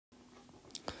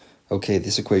Okay,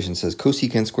 this equation says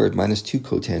cosecant squared minus 2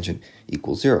 cotangent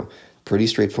equals 0. Pretty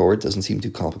straightforward, doesn't seem too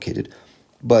complicated.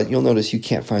 But you'll notice you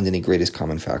can't find any greatest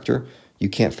common factor. You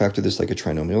can't factor this like a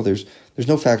trinomial. There's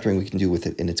no factoring we can do with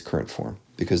it in its current form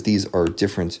because these are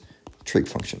different trig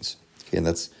functions. Okay, and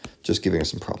that's just giving us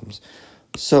some problems.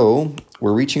 So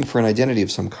we're reaching for an identity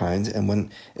of some kind, and when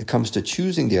it comes to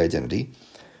choosing the identity,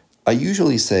 I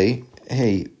usually say,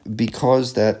 hey,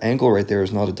 because that angle right there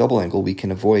is not a double angle, we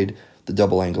can avoid the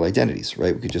double angle identities,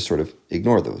 right? We could just sort of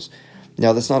ignore those.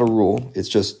 Now, that's not a rule. It's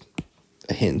just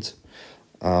a hint.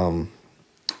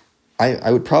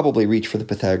 I would probably reach for the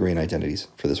Pythagorean identities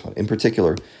for this one. In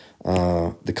particular,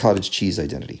 the cottage cheese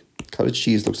identity. Cottage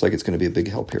cheese looks like it's going to be a big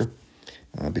help here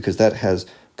because that has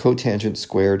cotangent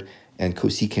squared and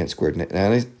cosecant squared.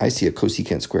 And I see a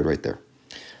cosecant squared right there.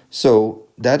 So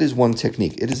that is one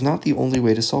technique. It is not the only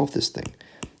way to solve this thing.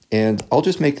 And I'll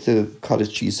just make the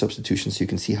cottage cheese substitution so you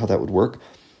can see how that would work.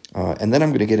 And then I'm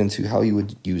going to get into how you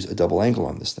would use a double angle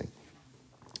on this thing.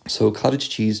 So cottage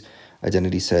cheese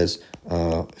identity says,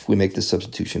 if we make this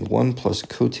substitution, 1 plus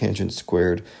cotangent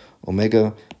squared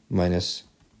omega minus,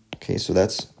 okay, so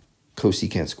that's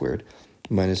cosecant squared,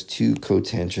 minus 2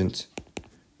 cotangent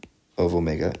of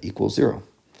omega equals 0.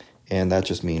 And that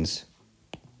just means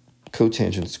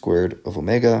cotangent squared of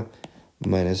omega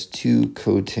minus 2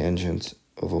 cotangent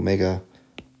of omega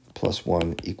plus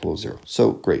 1 equals 0.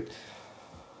 So great.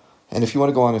 And if you want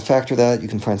to go on and factor that, you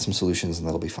can find some solutions and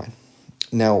that'll be fine.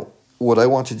 Now, what I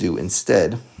want to do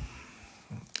instead,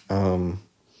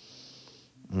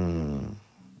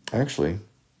 actually,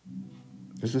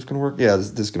 is this going to work? Yeah,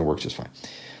 this is going to work just fine.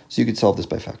 So you could solve this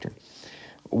by factoring.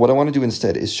 What I want to do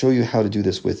instead is show you how to do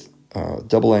this with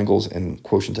double angles and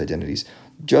quotient identities,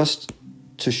 just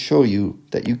to show you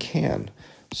that you can.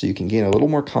 So you can gain a little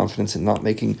more confidence in not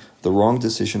making the wrong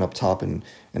decision up top and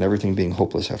everything being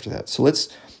hopeless after that. So let's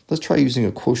try using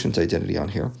a quotient identity on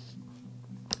here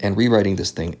and rewriting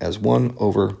this thing as 1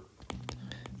 over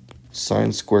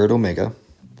sine squared omega,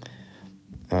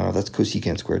 that's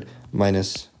cosecant squared,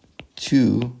 minus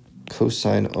 2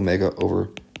 cosine omega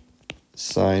over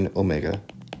sine omega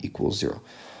equals 0.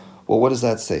 Well, what does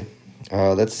that say?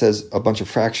 That says a bunch of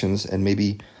fractions, and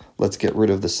maybe let's get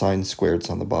rid of the sine squareds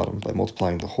on the bottom by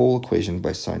multiplying the whole equation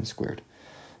by sine squared.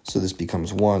 So this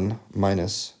becomes 1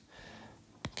 minus,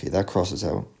 okay, that crosses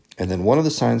out. And then one of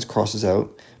the sines crosses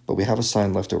out, but we have a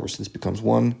sine left over. So this becomes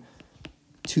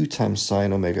 2 times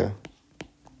sine omega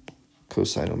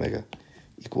cosine omega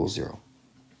equals 0.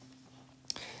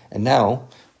 And now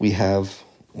we have,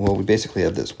 well, we basically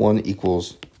have this. 1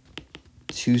 equals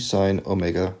 2 sine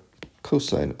omega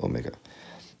cosine omega.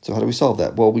 So how do we solve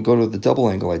that? Well, we go to the double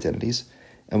angle identities,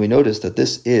 and we notice that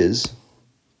this is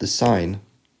the sine,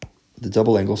 the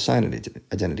double angle sine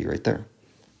identity right there.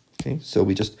 Okay, so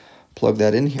we just plug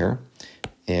that in here,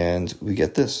 and we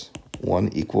get this. 1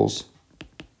 equals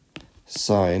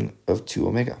sine of 2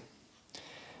 omega.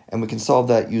 And we can solve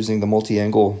that using the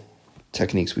multi-angle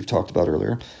techniques we've talked about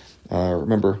earlier.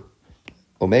 Remember,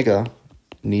 omega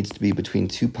needs to be between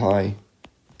 2 pi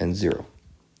and 0,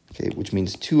 okay, which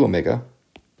means 2 omega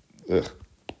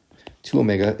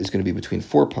is going to be between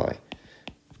 4 pi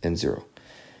and 0.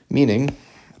 Meaning,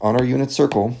 on our unit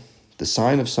circle, the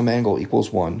sine of some angle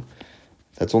equals 1.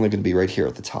 That's only going to be right here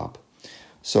at the top.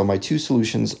 So my two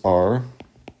solutions are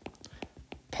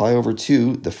pi over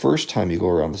 2 the first time you go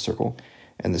around the circle,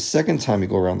 and the second time you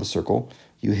go around the circle,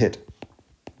 you hit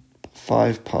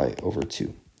 5 pi over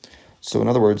 2. So in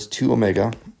other words, 2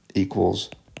 omega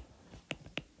equals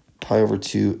pi over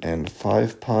 2 and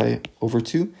 5 pi over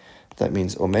 2. That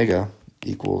means omega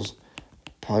equals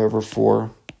pi over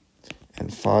 4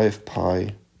 and 5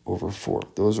 pi over 4.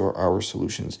 Those are our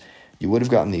solutions. You would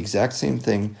have gotten the exact same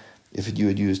thing if you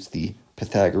had used the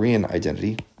Pythagorean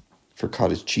identity for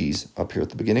cottage cheese up here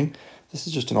at the beginning. This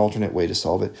is just an alternate way to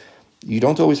solve it. You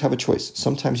don't always have a choice.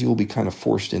 Sometimes you will be kind of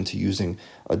forced into using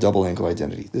a double angle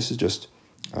identity. This is just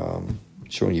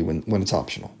showing you when it's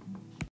optional.